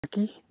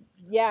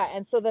Yeah,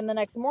 and so then the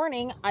next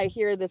morning, I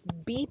hear this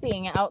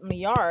beeping out in the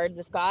yard.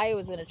 This guy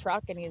was in a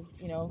truck, and he's,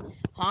 you know,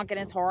 honking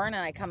his horn,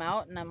 and I come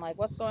out, and I'm like,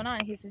 what's going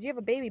on? He says, you have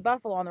a baby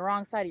buffalo on the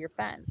wrong side of your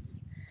fence.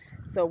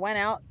 So went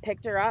out,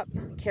 picked her up,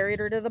 carried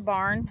her to the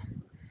barn,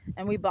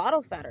 and we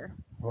bottle fed her.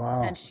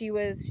 Wow. And she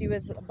was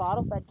a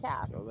bottle fed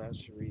calf. So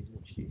that's the reason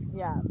she...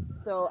 Yeah,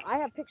 so I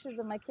have pictures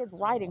of my kids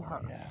riding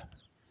her. Yeah.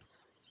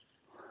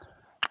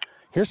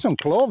 Here's some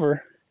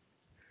clover.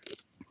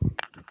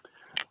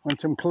 Want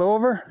some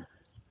clover?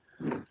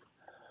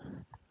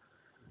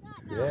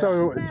 Yeah.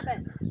 So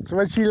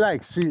what she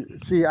likes?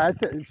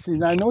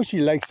 I know she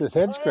likes this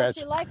head scratch.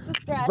 Yeah, she likes the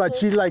scratches. But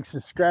she likes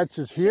the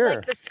scratches here. She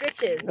likes the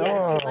stitches.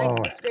 Yeah, she likes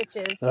the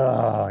stitches.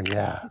 Oh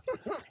yeah.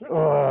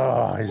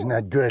 Oh, isn't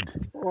that good?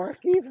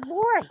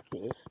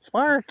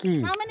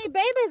 Sparky. How many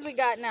babies we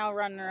got now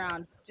running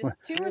around? Just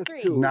 2 or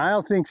 3?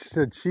 Niall thinks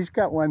that she's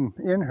got one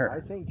in her.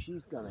 I think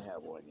she's gonna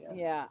have one. Yeah.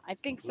 Yeah, I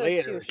think so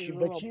Later, too.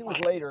 but she was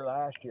later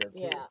last year too.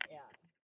 Yeah, yeah.